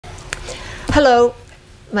Hello,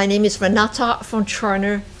 my name is Renata von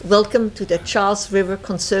Tscharner. Welcome to the Charles River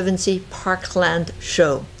Conservancy Parkland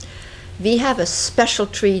show. We have a special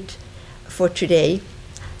treat for today.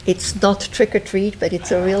 It's not trick or treat, but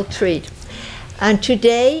it's a real treat. And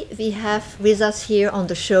today we have with us here on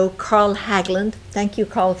the show Karl Haglund. Thank you,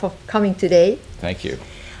 Karl, for coming today. Thank you.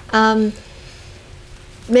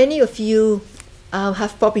 Many of you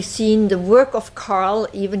have probably seen the work of Karl,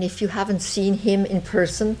 even if you haven't seen him in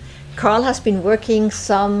person. Karl has been working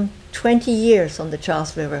some 20 years on the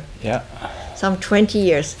Charles River. Yeah. Some 20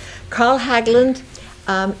 years. Karl Haglund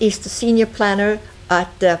is the senior planner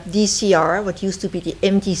at the DCR, what used to be the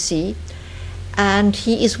MDC, and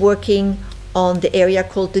he is working on the area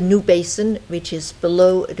called the New Basin, which is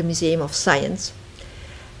below the Museum of Science.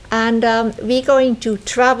 And we're going to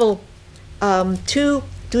travel to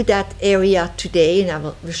that area today, and I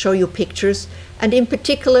will show you pictures. And in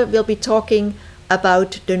particular, we'll be talking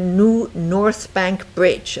about the new North Bank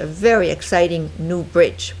Bridge, a very exciting new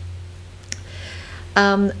bridge.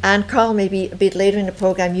 And Karl, maybe a bit later in the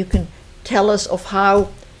program, you can tell us of how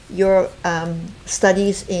your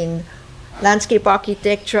studies in landscape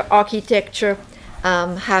architecture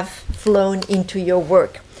have flown into your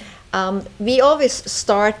work. We always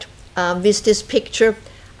start with this picture,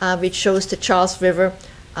 which shows the Charles River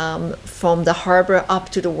from the harbor up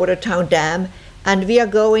to the Watertown Dam. And we are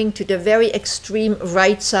going to the very extreme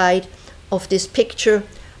right side of this picture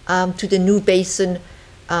to the New Basin,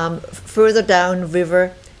 further down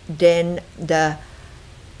river than the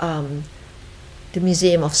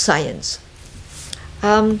Museum of Science.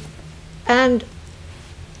 Karl,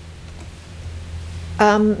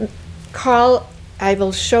 I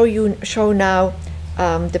will show now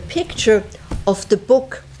the picture of the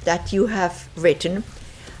book that you have written,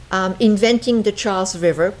 Inventing the Charles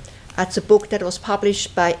River. That's a book that was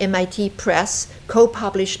published by MIT Press,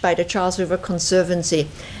 co-published by the Charles River Conservancy.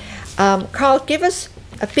 Karl, give us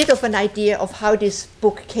a bit of an idea of how this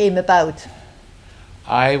book came about.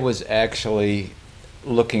 I was actually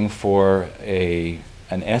looking for an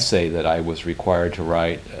essay that I was required to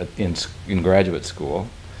write in graduate school.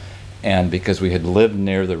 And because we had lived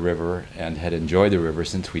near the river and had enjoyed the river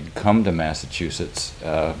since we'd come to Massachusetts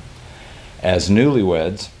as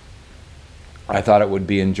newlyweds, I thought it would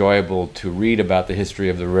be enjoyable to read about the history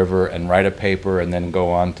of the river and write a paper and then go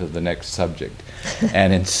on to the next subject.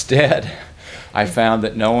 And instead, I found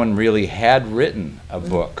that no one really had written a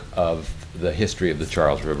book of the history of the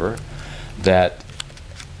Charles River, that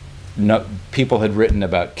people had written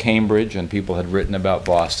about Cambridge and people had written about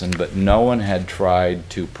Boston, but no one had tried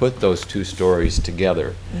to put those two stories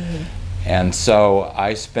together. Mm-hmm. And so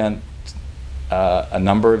I spent a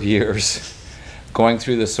number of years going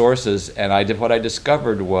through the sources, and what I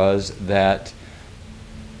discovered was that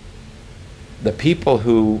the people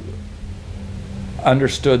who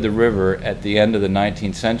understood the river at the end of the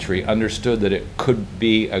 19th century understood that it could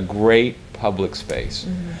be a great public space.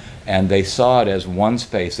 Mm-hmm. And they saw it as one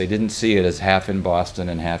space. They didn't see it as half in Boston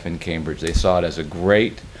and half in Cambridge. They saw it as a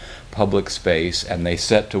great public space, and they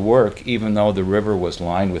set to work, even though the river was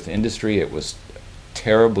lined with industry, it was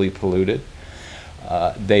terribly polluted.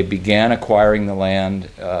 They began acquiring the land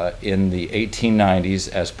in the 1890s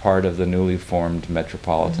as part of the newly formed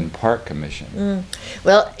Metropolitan Park Commission. Mm.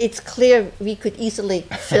 Well, it's clear we could easily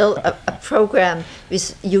fill a program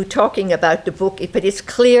with you talking about the book, but it's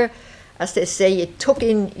clear, as they say, it took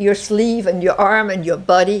in your sleeve and your arm and your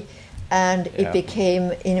body, and it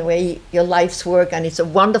became, in a way, your life's work, and it's a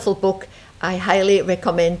wonderful book. I highly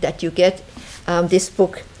recommend that you get this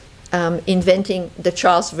book, Inventing the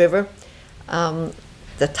Charles River.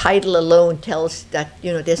 The title alone tells that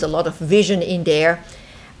there's a lot of vision in there.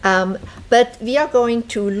 But we are going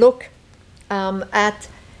to look at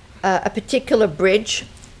a particular bridge,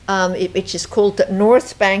 which is called the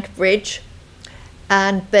North Bank Bridge.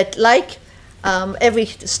 But like every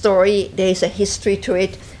story, there's a history to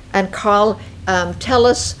it. And Karl, tell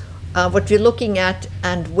us what we're looking at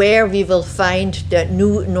and where we will find the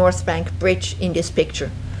new North Bank Bridge in this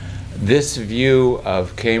picture. This view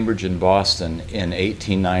of Cambridge and Boston in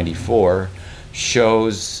 1894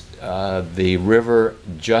 shows the river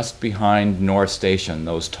just behind North Station.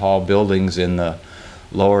 Those tall buildings in the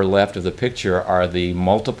lower left of the picture are the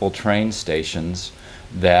multiple train stations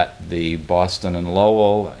that the Boston and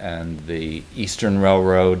Lowell and the Eastern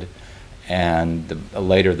Railroad and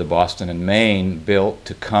later the Boston and Maine built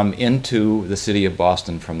to come into the city of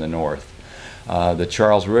Boston from the north. The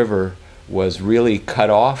Charles River was really cut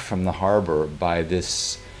off from the harbor by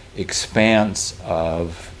this expanse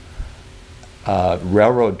of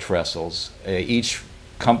railroad trestles. Each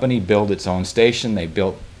company built its own station. They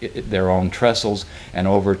built their own trestles, and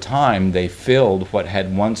over time they filled what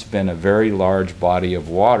had once been a very large body of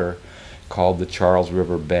water called the Charles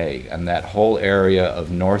River Bay. And that whole area of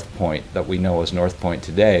North Point that we know as North Point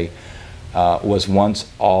today was once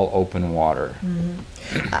all open water.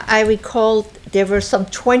 I recall there were some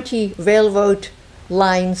 20 railroad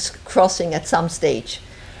lines crossing at some stage.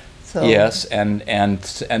 So yes, and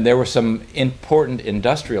there was some important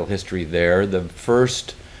industrial history there. The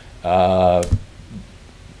first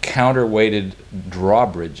counterweighted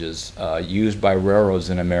drawbridges used by railroads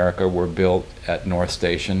in America were built at North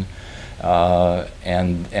Station,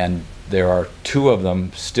 and there are 2 of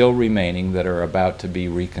them still remaining that are about to be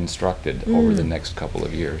reconstructed over the next couple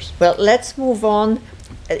of years. Well, let's move on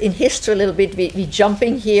in history a little bit. We're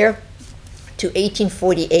jumping here to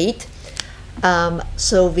 1848.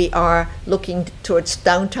 So we are looking towards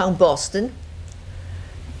downtown Boston,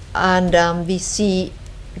 and we see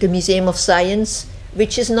the Museum of Science,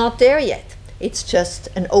 which is not there yet. It's just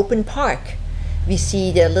an open park. We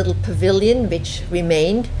see the little pavilion which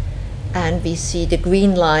remained, and we see the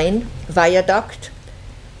Green Line viaduct,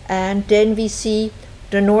 and then we see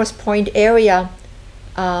the North Point area,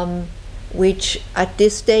 which at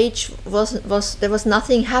this stage there was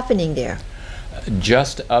nothing happening there.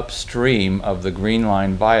 Just upstream of the Green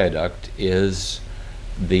Line viaduct is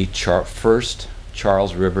the first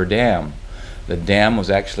Charles River Dam. The dam was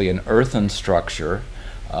actually an earthen structure.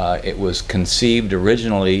 It was conceived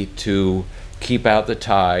originally to keep out the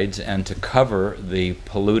tides and to cover the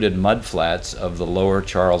polluted mudflats of the lower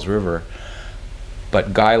Charles River.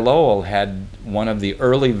 But Guy Lowell had one of the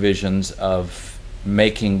early visions of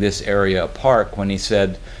making this area a park when he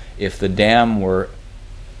said if the dam were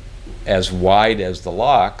as wide as the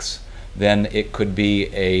locks, then it could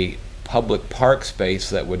be a public park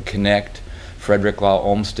space that would connect Frederick Law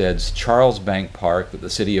Olmsted's Charles Bank Park that the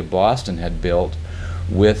city of Boston had built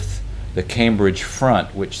with the Cambridge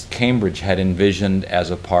front, which Cambridge had envisioned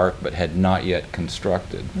as a park but had not yet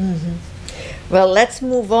constructed. Well, let's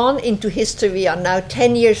move on into history. We are now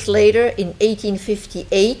 10 years later in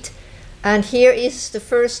 1858, and here is the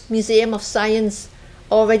first Museum of Science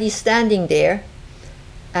already standing there,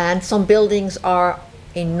 and some buildings are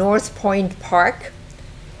in North Point Park,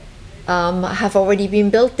 have already been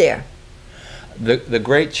built there. The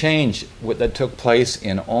great change that took place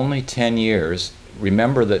in only 10 years,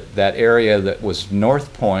 remember that that area that was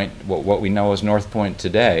North Point, what we know as North Point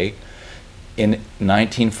today, in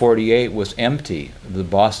 1948 was empty. The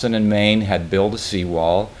Boston and Maine had built a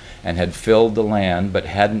seawall and had filled the land but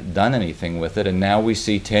hadn't done anything with it, and now we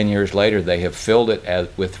see 10 years later they have filled it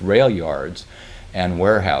with rail yards and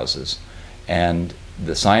warehouses. And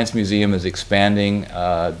the Science Museum is expanding.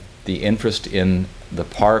 The interest in the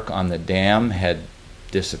park on the dam had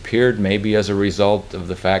disappeared, maybe as a result of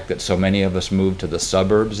the fact that so many of us moved to the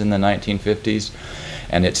suburbs in the 1950s,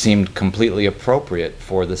 and it seemed completely appropriate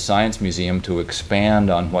for the Science Museum to expand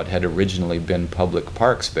on what had originally been public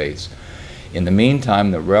park space. In the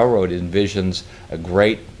meantime, the railroad envisions a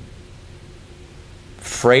great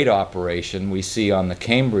freight operation. We see on the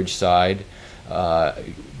Cambridge side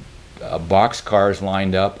boxcars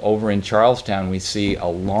lined up. Over in Charlestown, we see a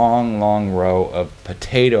long row of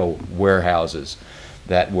potato warehouses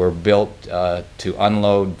that were built to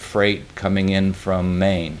unload freight coming in from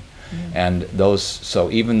Maine. And those, so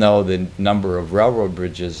even though the number of railroad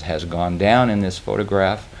bridges has gone down in this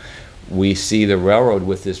photograph, we see the railroad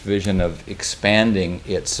with this vision of expanding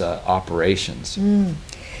its operations.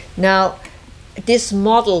 Now, this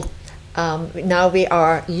model, now we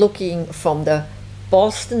are looking from the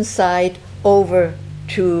Boston side over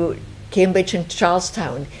to Cambridge and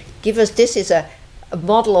Charlestown. Give us, this is a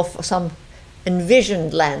model of some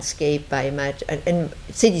envisioned landscape, I imagine, and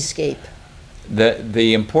cityscape.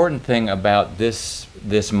 The important thing about this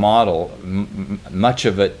model, much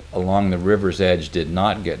of it along the river's edge did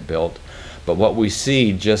not get built, but what we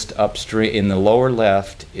see just upstream in the lower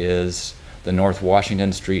left is the North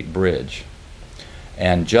Washington Street Bridge.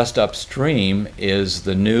 And just upstream is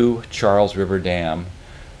the new Charles River Dam,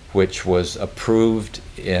 which was approved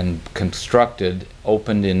and constructed,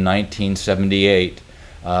 opened in 1978,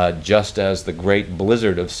 just as the great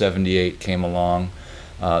blizzard of '78 came along.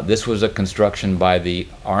 This was a construction by the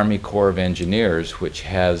Army Corps of Engineers, which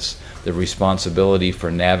has the responsibility for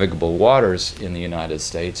navigable waters in the United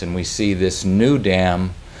States, and we see this new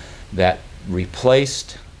dam that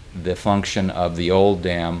replaced the function of the old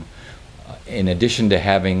dam. In addition to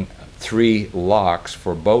having 3 locks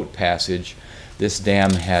for boat passage, this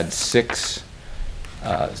dam had 6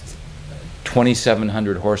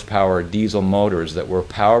 2,700 horsepower diesel motors that were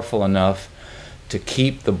powerful enough to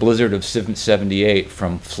keep the blizzard of 78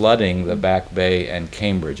 from flooding the Back Bay and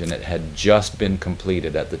Cambridge, and it had just been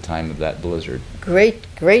completed at the time of that blizzard. Great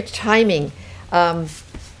timing.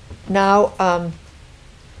 Now,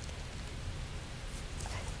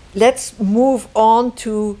 let's move on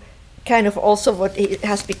to kind of also what it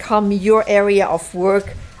has become your area of work,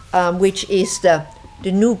 which is the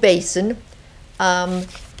new basin.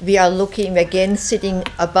 We are looking again, sitting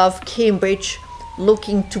above Cambridge,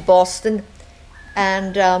 looking to Boston.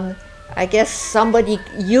 And I guess somebody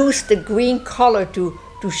used the green color to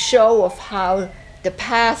show of how the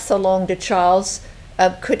path along the Charles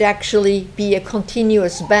could actually be a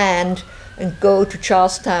continuous band and go to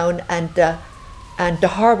Charlestown and the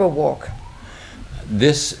Harbor Walk.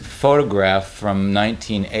 This photograph from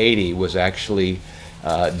 1980 was actually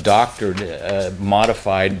doctored,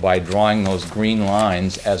 modified by drawing those green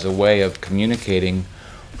lines as a way of communicating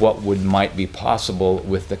what might be possible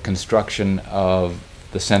with the construction of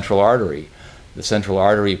the Central Artery. The Central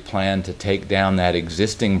Artery planned to take down that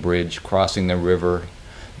existing bridge crossing the river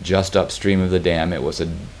just upstream of the dam. It was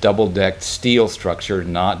a double-decked steel structure,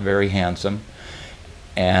 not very handsome,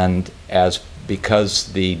 and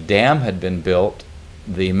because the dam had been built,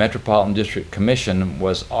 the Metropolitan District Commission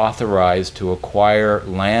was authorized to acquire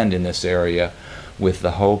land in this area with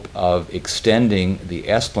the hope of extending the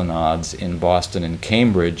esplanades in Boston and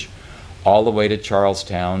Cambridge all the way to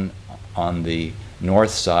Charlestown on the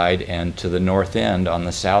north side and to the north end on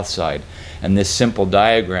the south side. And this simple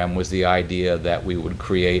diagram was the idea that we would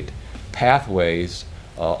create pathways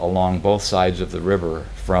along both sides of the river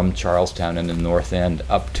from Charlestown and the north end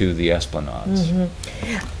up to the esplanades.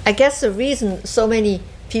 I guess the reason so many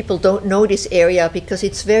people don't know this area because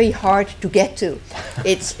it's very hard to get to.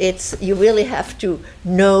 You really have to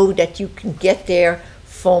know that you can get there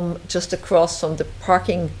from just across from the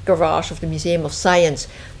parking garage of the Museum of Science.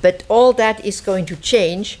 But all that is going to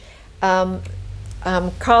change.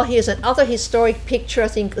 Karl, here's another historic picture. I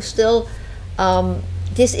think still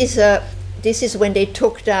this is when they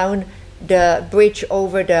took down the bridge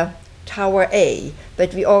over the Tower A,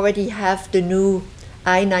 but we already have the new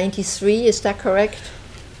I-93, is that correct?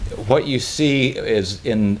 What you see is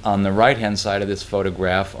on the right-hand side of this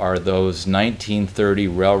photograph are those 1930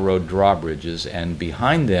 railroad drawbridges, and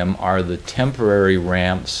behind them are the temporary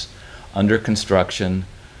ramps under construction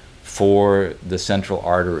for the Central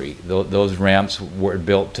Artery. Those ramps were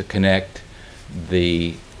built to connect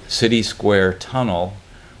the City Square Tunnel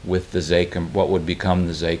with the Zachem, what would become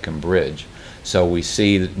the Zachem Bridge. So we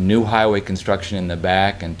see new highway construction in the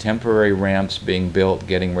back and temporary ramps being built,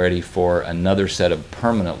 getting ready for another set of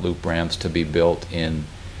permanent loop ramps to be built in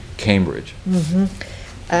Cambridge.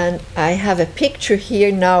 And I have a picture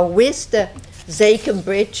here now with the Zachem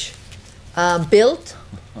Bridge built.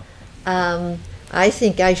 I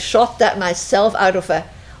think I shot that myself out of an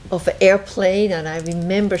airplane, and I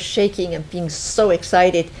remember shaking and being so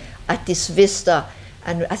excited at this vista.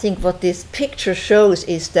 And I think what this picture shows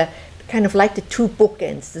is the kind of like the two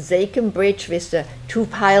bookends, the Zachem Bridge with the two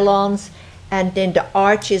pylons, and then the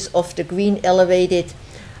arches of the green elevated,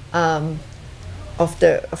 of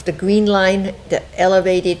the green line, the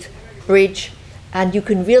elevated bridge, and you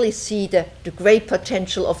can really see the great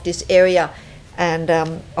potential of this area and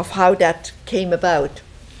of how that came about.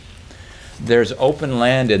 There's open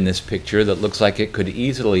land in this picture that looks like it could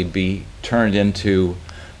easily be turned into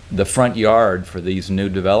the front yard for these new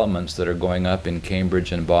developments that are going up in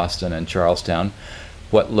Cambridge and Boston and Charlestown.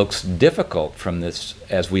 What looks difficult from this,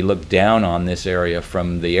 as we look down on this area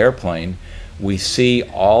from the airplane, we see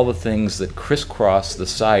all the things that crisscross the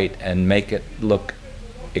site and make it look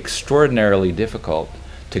extraordinarily difficult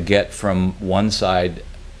to get from one side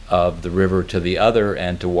of the river to the other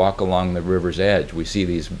and to walk along the river's edge. We see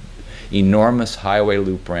these enormous highway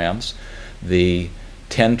loop ramps, the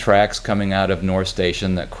 10 tracks coming out of North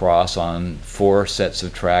Station that cross on 4 sets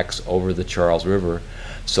of tracks over the Charles River.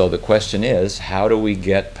 So the question is, how do we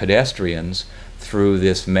get pedestrians through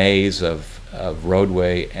this maze of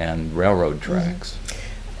roadway and railroad tracks?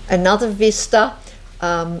 Another vista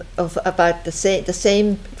of about the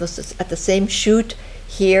same, it was at the same shoot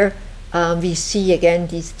here. We see again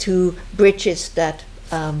these two bridges that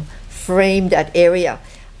frame that area.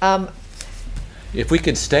 If we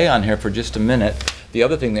could stay on here for just a minute, the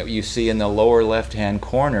other thing that you see in the lower left-hand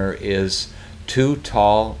corner is 2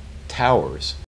 tall towers.